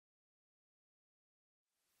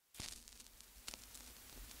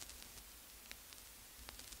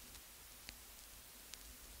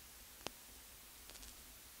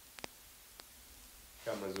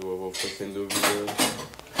Mas o avô foi sem dúvida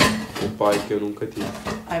o pai que eu nunca tive.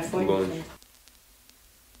 Foi? Longe.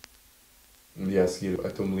 No dia a seguir, a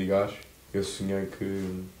tu me ligares, eu sonhei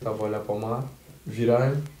que estava a olhar para o mar,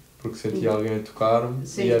 virei-me, porque sentia alguém a tocar-me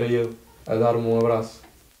e era ele a dar-me um abraço.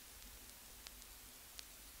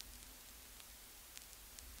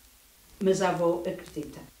 Mas a avó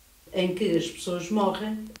acredita em que as pessoas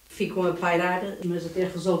morrem, ficam a pairar, mas até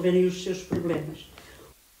resolverem os seus problemas.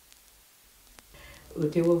 O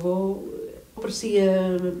teu avô parecia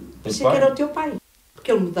que era o teu pai, porque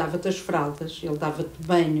ele mudava-te as fraldas, ele dava-te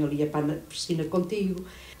banho, ele ia para a piscina contigo,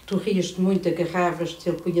 tu rias-te muito, agarravas-te,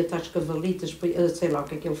 ele punha-te às cavalitas, sei lá o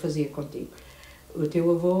que é que ele fazia contigo. O teu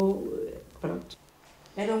avô, pronto,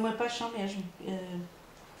 era uma paixão mesmo.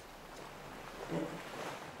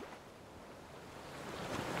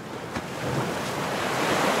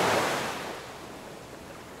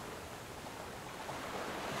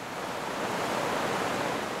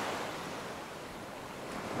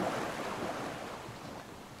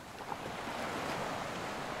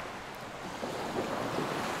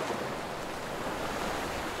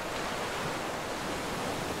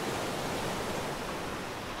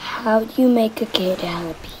 How do you make a kid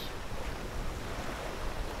happy?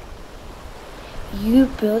 You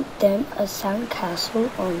built them a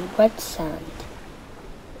sandcastle on wet sand,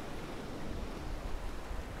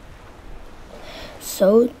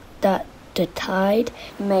 so that the tide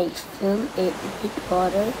may fill it with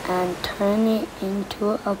water and turn it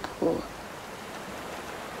into a pool.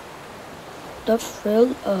 The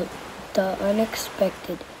thrill of the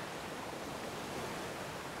unexpected.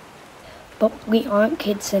 But we aren't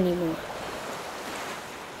kids anymore.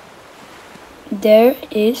 There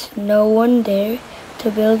is no one there to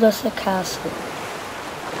build us a castle.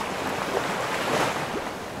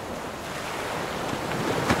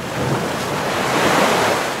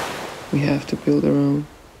 We have to build our own.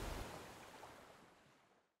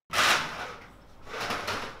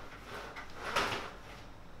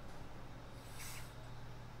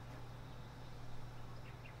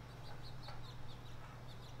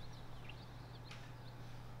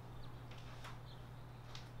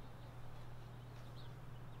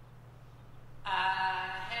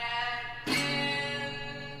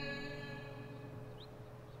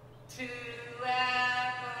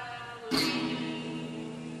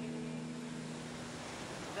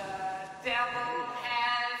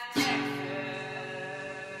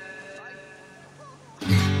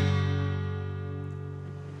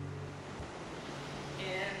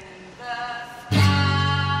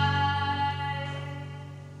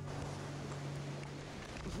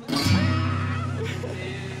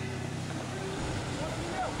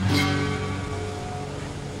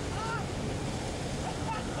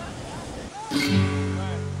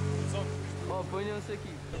 Ponham-se aqui.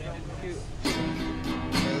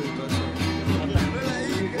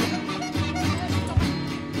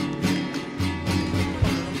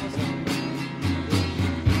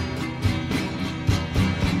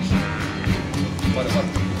 Bora.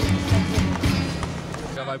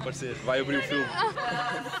 Já vai aparecer, vai abrir o filme.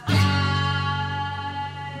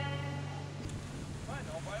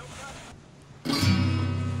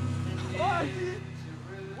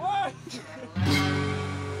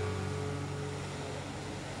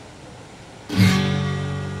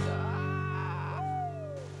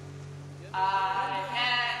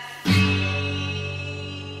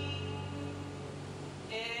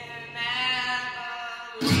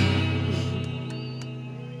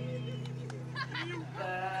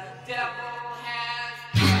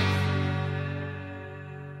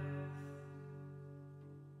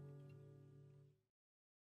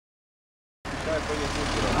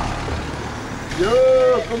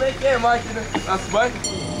 Yo, como é que é a máquina? Está-se bem?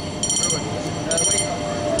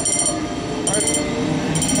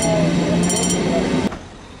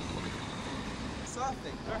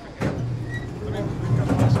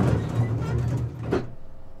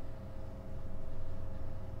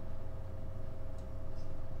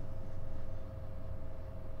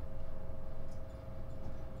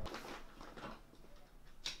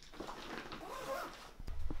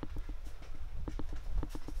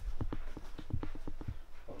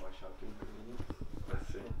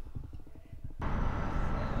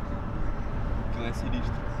 Aquilo é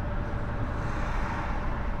sinistro.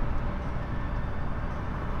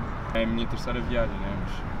 É a minha terceira viagem, né?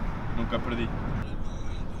 Mas nunca perdi.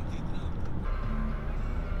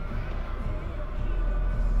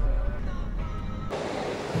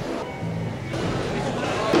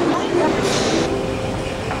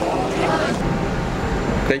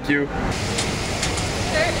 Thank you.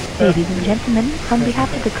 Ladies and gentlemen, on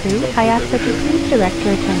behalf of the crew, I ask that you please direct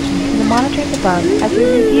your attention to the monitors above as we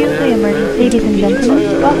review the emergency. Ladies and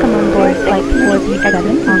gentlemen, welcome on board Flight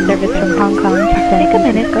 4B7 on service from Hong Kong to San Francisco. Take a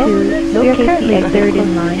minute to locate the exit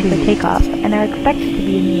in line for takeoff and are expected to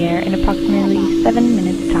be in the air in approximately 7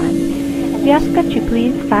 minutes' time. We ask that you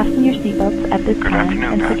please fasten your seatbelts at this time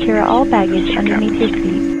and secure all baggage underneath your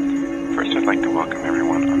seat. First, I'd like to welcome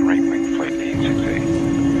everyone on right wing flight 86A.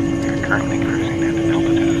 We are currently cruising at an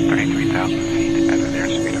altitude of 33,000 feet at an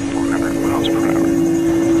airspeed of 400 miles per hour.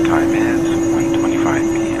 The time is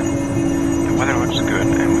 1:25 p.m. The weather looks good,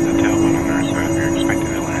 and with the tailwind on our side, we are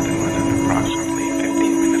expecting to land in London approximately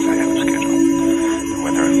 15 minutes ahead of schedule. The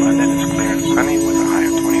weather in London is clear and sunny with a high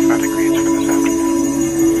of 25 degrees for this afternoon.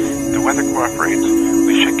 If the weather cooperates,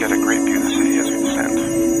 we should get a great view of the city as we descend.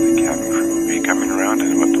 The cabin crew will be coming around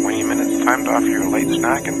in about 20 minutes. Time to offer you a light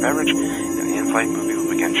snack and beverage, and the in-flight movie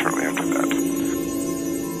will begin shortly after that.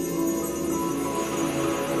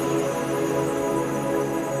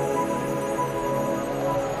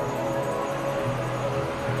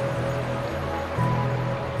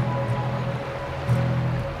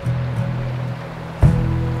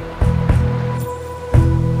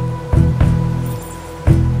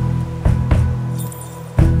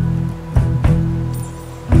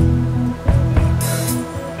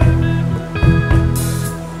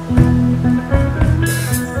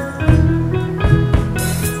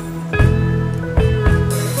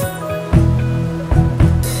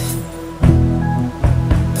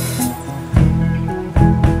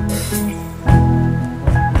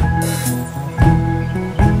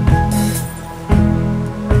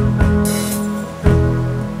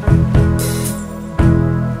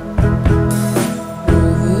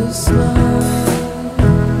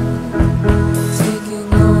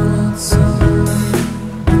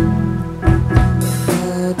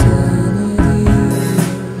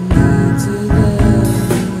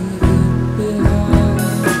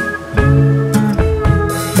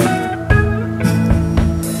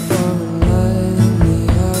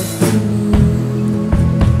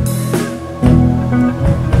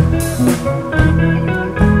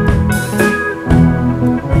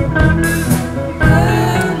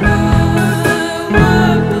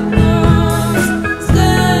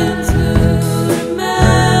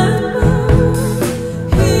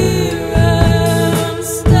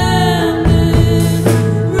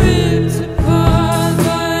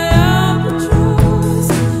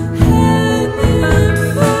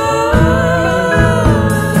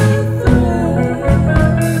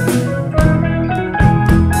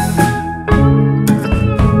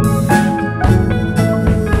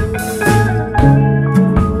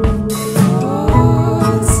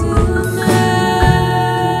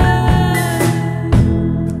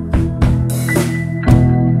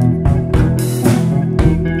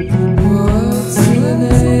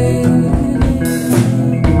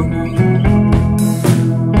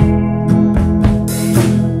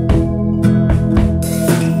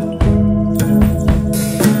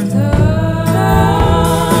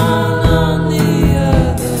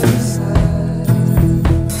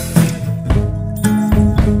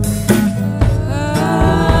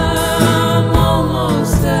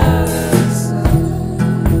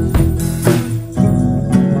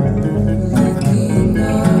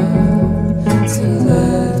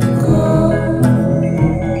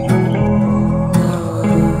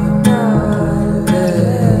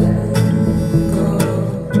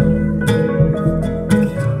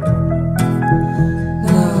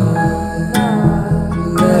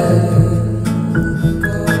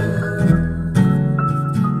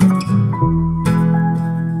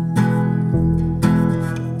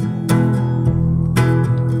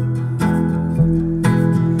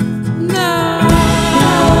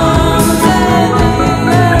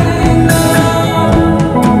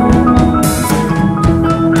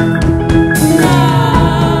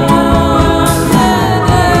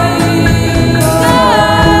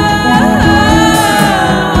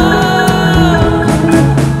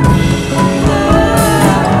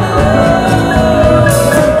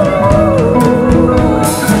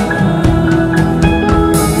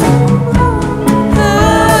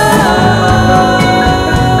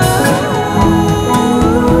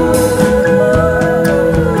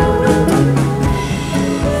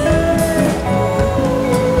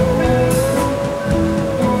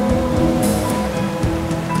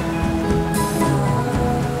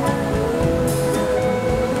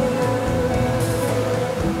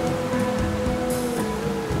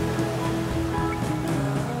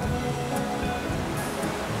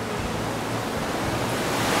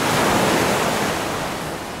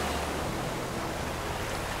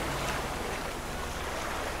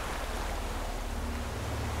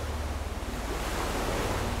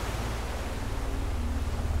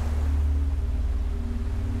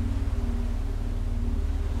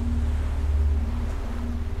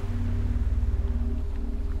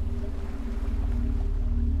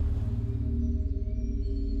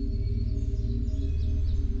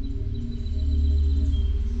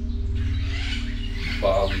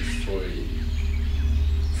 Bali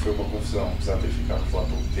foi uma confusão, apesar de ter ficado lá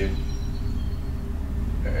pouco tempo.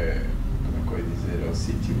 Como é que eu ia dizer?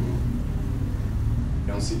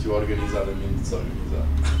 É um sítio organizadamente desorganizado.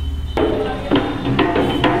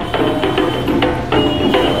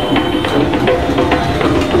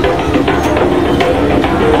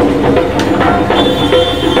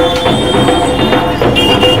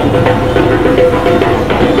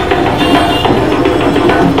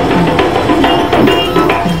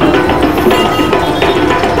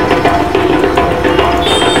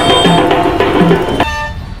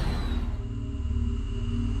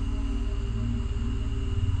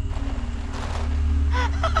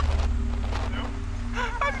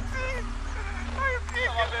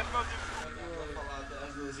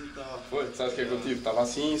 Sabes o que é que eu tive? Estava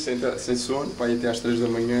assim, sem sono, para ir até às 3 da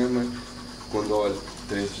manhã, mas quando olho,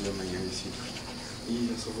 3 da manhã e assim,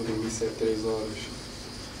 eu só vou dormir 7, 3 horas.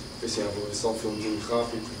 Pensei, vou ver só um filmezinho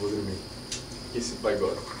rápido e vou dormir. E assim, vai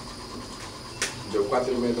agora. Deu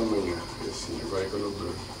 4 e meia da manhã, e assim, agora é que eu não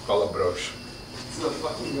durmo. Fala broche.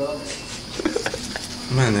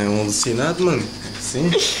 Mano, é um alucinado, mano. Sim.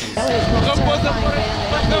 Raposa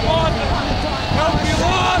para da moto! É o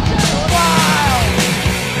piloto!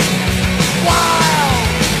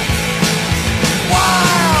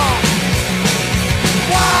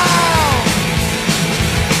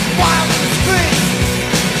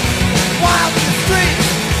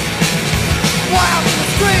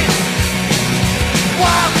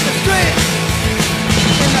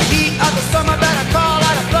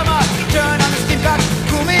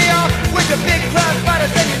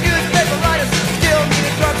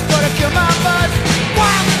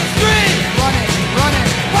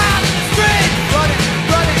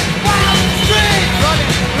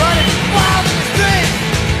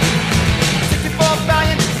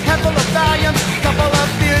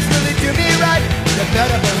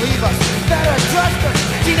 Better believe us, better trust us,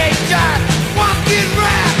 teenage giant, walking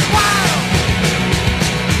rap, wild,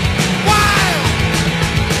 wild,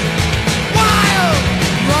 wild,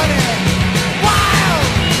 running, wild.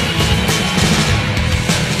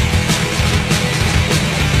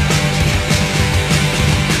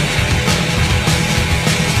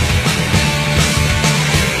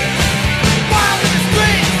 Wild in the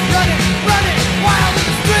streets, running, running, wild in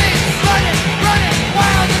the streets, running, running,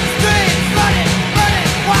 wild in the streets, running.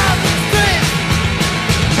 Wild in the streets.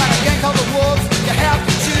 Kind of gang called the wolves, you have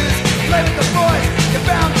to choose. Play with the boys, you're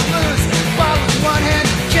bound to lose. Wild with one hand,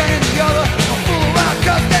 cannon the other. Don't fool around,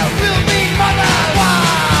 cause they're real mean mother.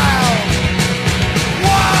 Wild!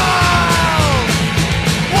 Wild!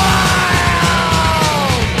 Wild!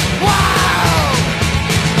 Wild!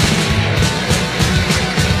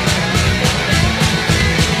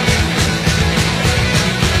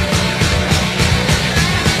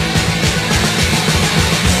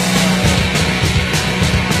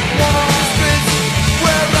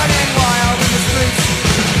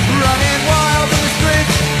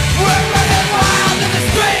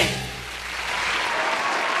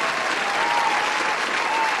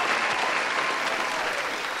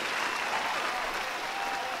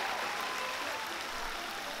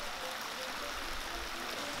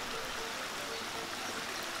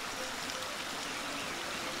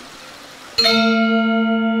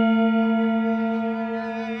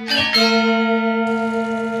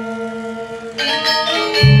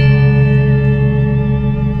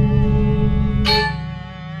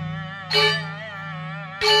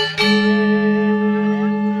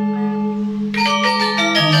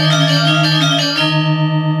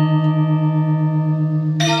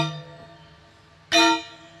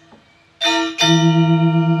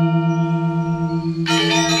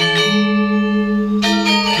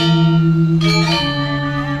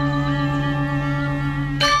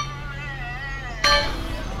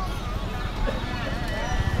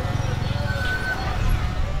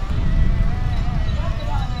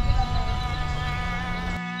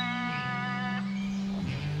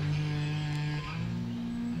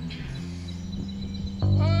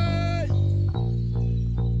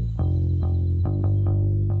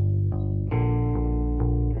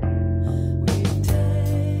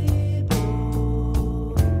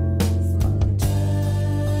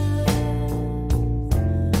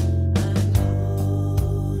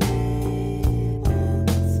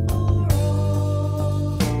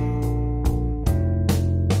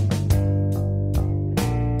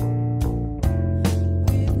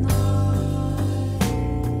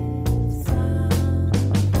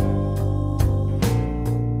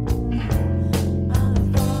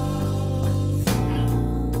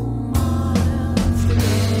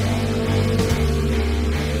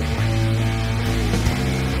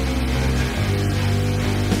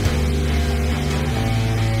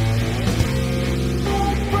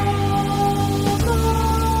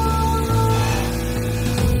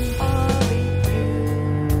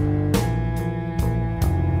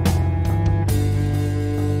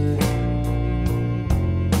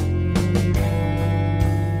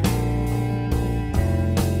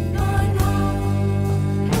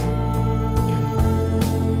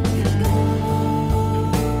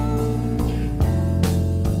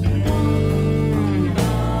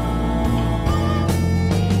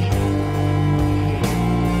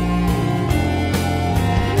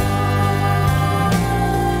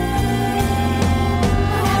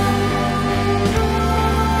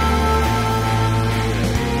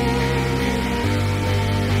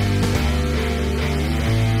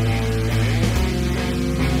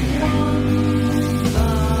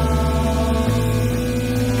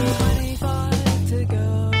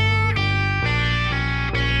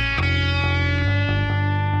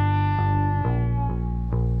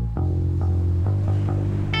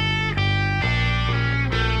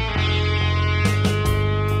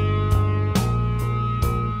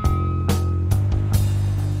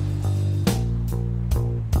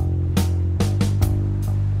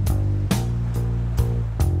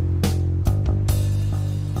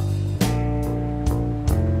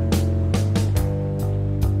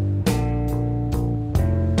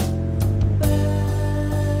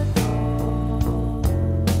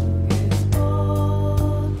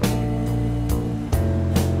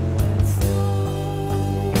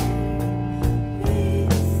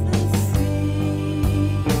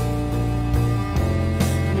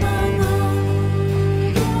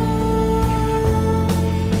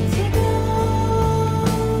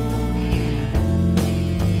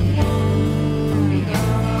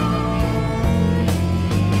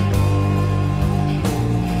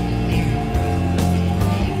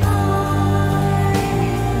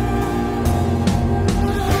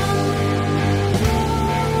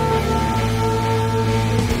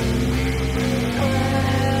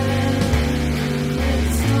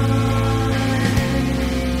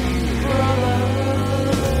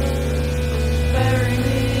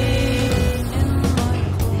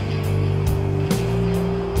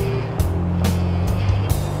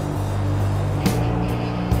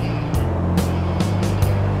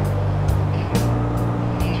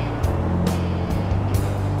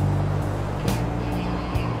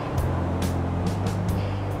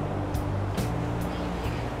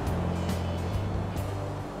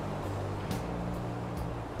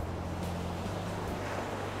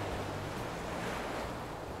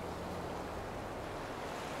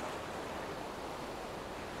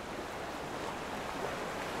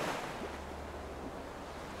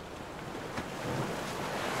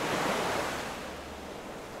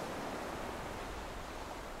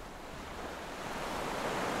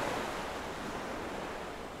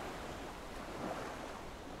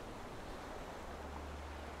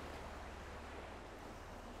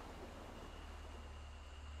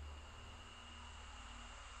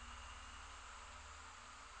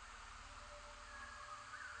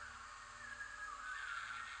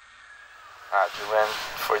 Joanne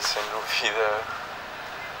foi sem dúvida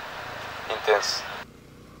intenso.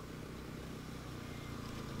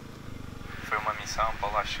 Foi uma missão para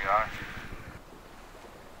lá chegar.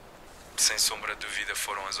 Sem sombra de dúvida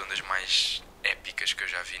foram as ondas mais épicas que eu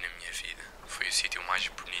já vi na minha vida. Foi o sítio mais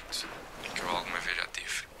bonito que eu alguma vez já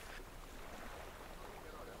tive.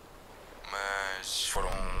 Mas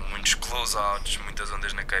foram muitos close-outs, muitas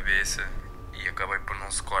ondas na cabeça e acabei por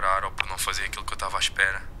não scorar ou por não fazer aquilo que eu estava à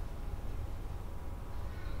espera.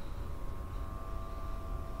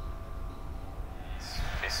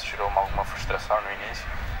 Isso gerou-me alguma frustração no início.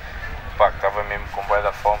 Que estava mesmo com bué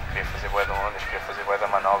da fome, queria fazer bué de ondas, queria fazer bué da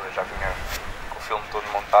manobra, já vinha com o filme todo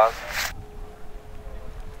montado.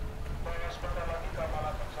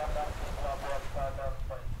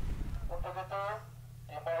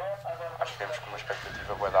 Acho que temos com uma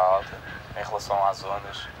expectativa bué da alta em relação às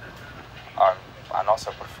ondas, à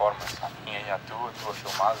nossa performance, à minha e à tua a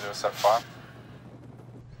filmar, eu a surfar.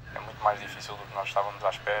 É muito mais difícil do que nós estávamos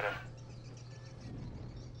à espera.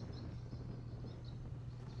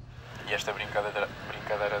 E esta brincadeira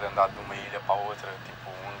de andar de uma ilha para a outra, tipo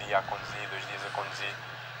um dia a conduzir, 2 dias a conduzir,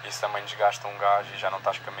 isso também desgasta um gajo e já não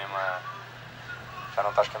estás com a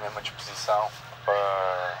mesma disposição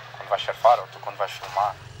para quando vais surfar ou tu quando vais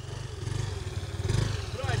filmar.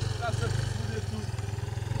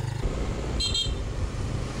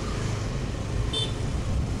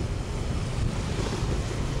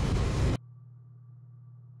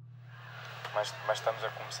 Mas estamos a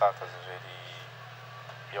começar, estás a ver?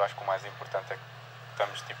 E eu acho que o mais importante é que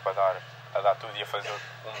estamos tipo, a dar tudo e a fazer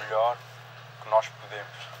o melhor que nós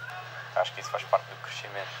podemos. Acho que isso faz parte do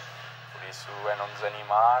crescimento. Por isso é não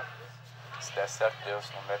desanimar, se der certo Deus,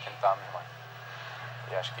 se não der tentamos, mano.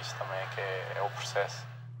 E acho que isso também é que é o processo.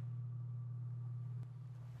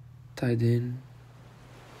 Tide in,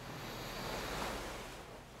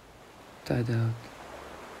 tide out.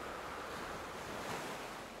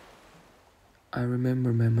 I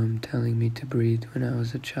remember my mom telling me to breathe when I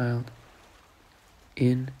was a child.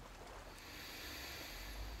 In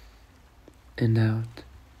and out.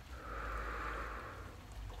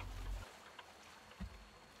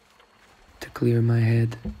 To clear my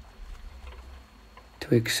head.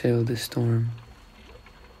 To exhale the storm.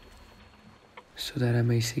 So that I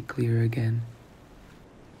may see clear again.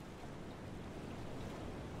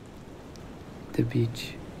 The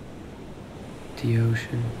beach. The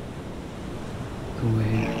ocean.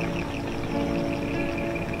 Away.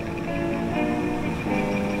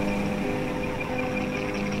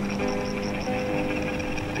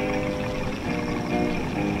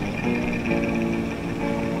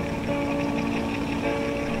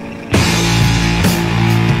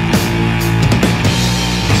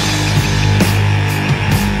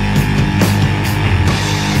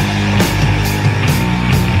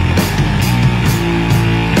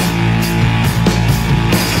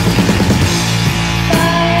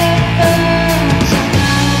 Fire.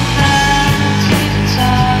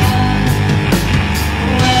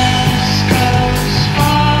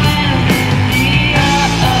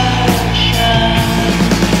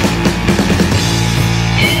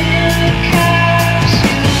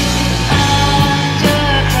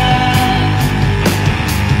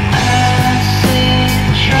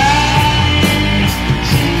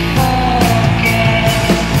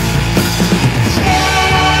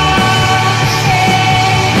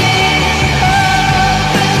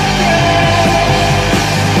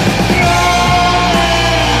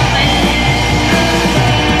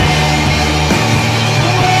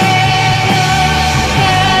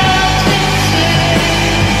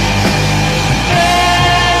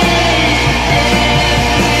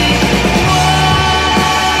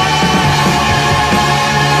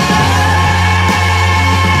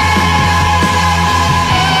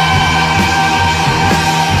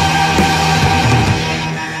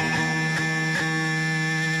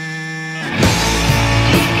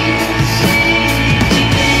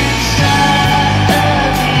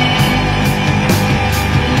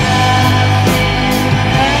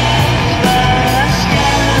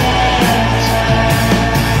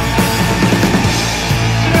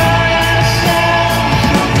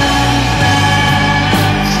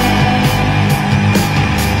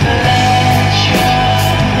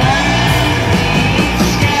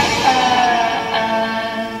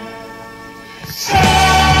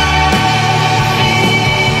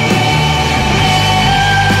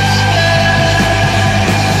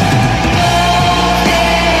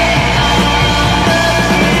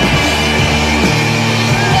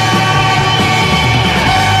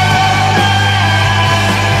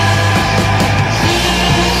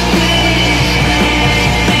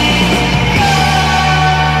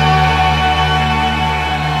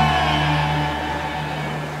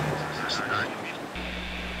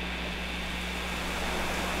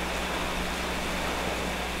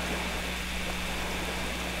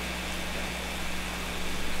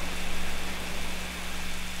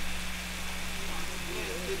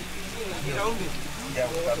 É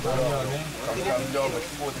um bocado melhor, mas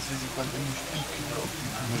foda-se, de vez em quando tem uns picos, bro.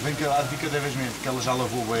 Mas vem que ela fica cada vez menos, porque ela já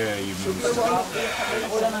lavou bem aí.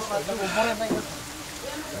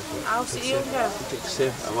 I'll see you again. O que é que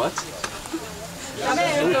você... What?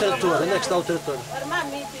 O trator, onde é que está o trator?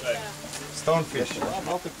 Stonefish. A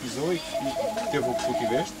malta que pisou e teve o que tu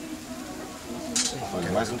tiveste.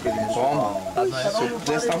 Olha, mais um bocadinho de toma. Se eu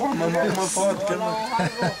pudesse, estava a mamar uma vodka, mano.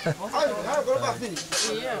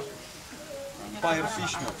 Pá, era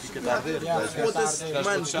fixe, meu. Fica a arder.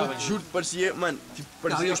 Mano, juro-te, parecia, mano, tipo,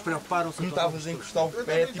 parecia Eles preocuparam-se. que me estavas a encostar o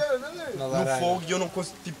pé, tipo, no fogo e eu não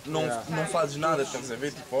consigo, tipo, não fazes nada, estás a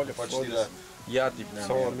ver? Tipo, olha, podes tirar. E há, tipo,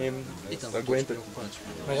 só mesmo, aguenta.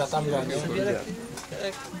 Mas já está melhor, não?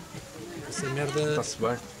 Essa merda... Está-se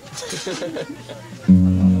bem.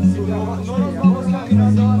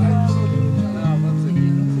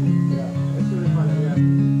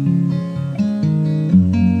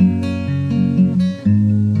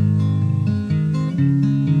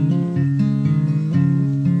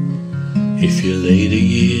 If your later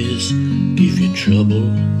years give you trouble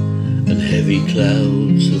and heavy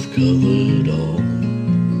clouds have covered all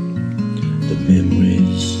the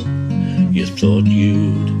memories you thought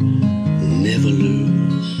you'd never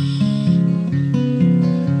lose,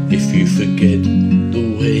 if you forget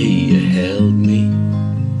the way you held me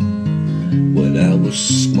when I was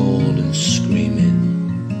small and screaming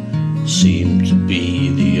seemed to be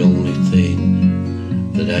the only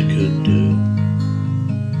thing that I could do.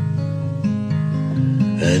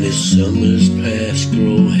 And as summers past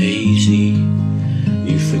grow hazy,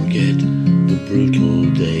 you forget the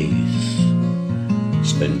brutal days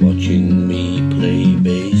spent watching me play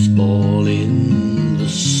baseball in the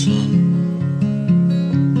sun.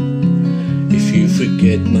 If you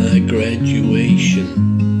forget my graduation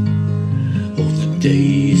or the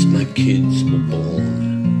days my kids were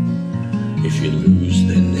born, if you lose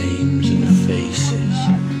their names and faces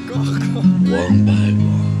one by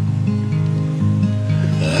one,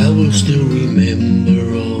 I will still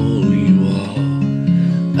remember all you are.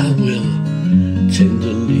 I will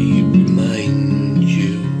tenderly remind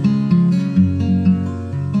you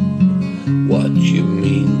what you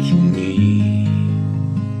mean to me.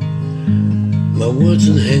 My words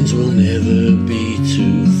and hands will never be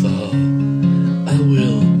too far. I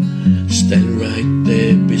will stand right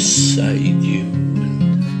there beside you,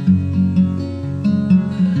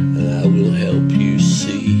 and I will help you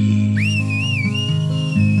see.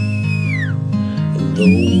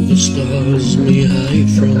 Though the stars may hide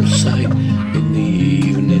from sight in the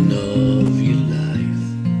evening of your life,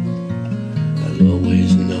 I'll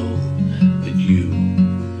always know that you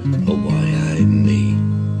are why I'm me.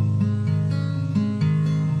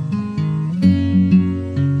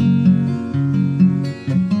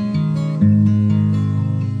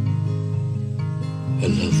 I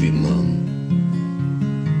love you, Mom.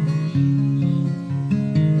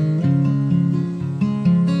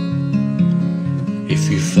 If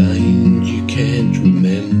you find you can't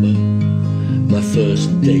remember my first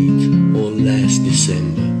date or last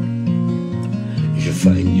December, if you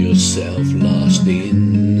find yourself lost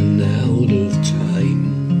in and out of time,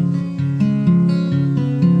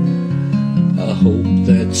 I hope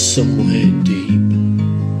that somewhere deep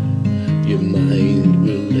your mind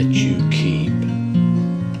will let you keep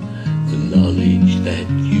the knowledge that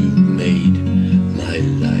you've made my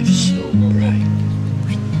life so bright.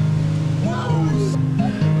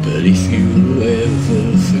 But if you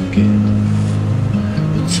ever forget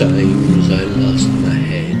the times I lost my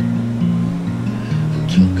head and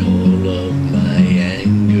took all of my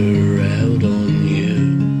anger out on you,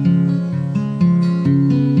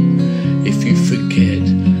 if you forget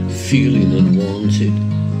feeling unwanted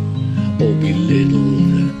or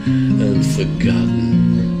belittled and forgotten,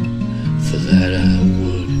 for that I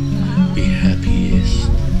would be happiest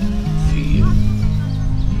for you.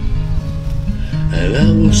 And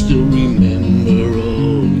I will still remember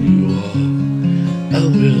all you are. I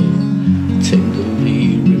will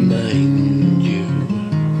tenderly remind you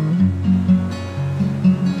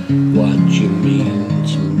what you mean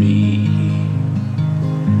to me.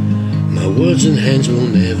 My words and hands will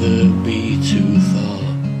never be too far.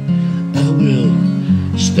 I will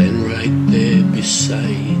stand right there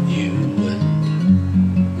beside you, and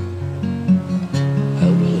I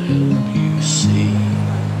will help you see.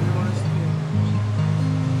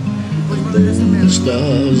 The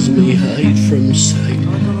stars may hide from sight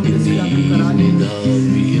in the evening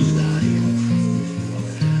of your life,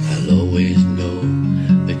 I'll always know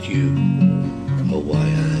that you are why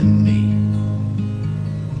I'm me.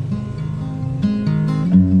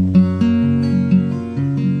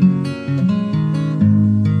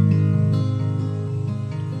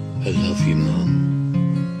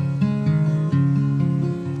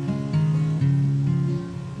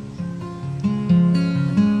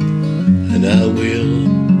 and I will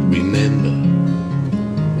remember,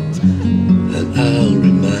 and I'll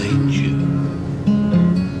remind you.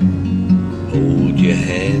 Hold your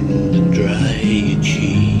hand and dry your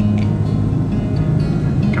cheek.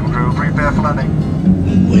 Come through, prepare for landing.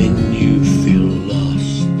 And when you feel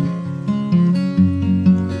lost,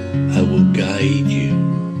 I will guide you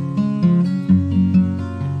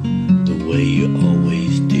the way you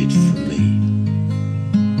always did for me.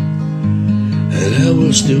 And I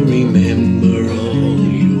will still remember all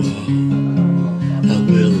you are. I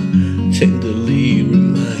will tenderly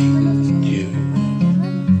remind you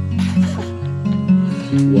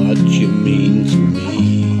what you mean to me.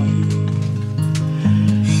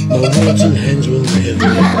 My words and hands will never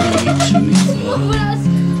be too far.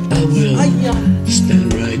 I will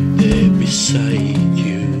stand right there beside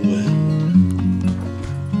you,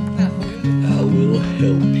 and I will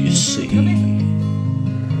help you see.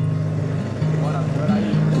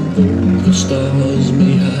 And though the stars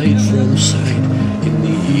may hide from sight in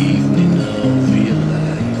the evening of your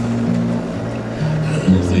life, I'll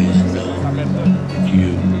always know that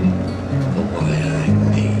you are why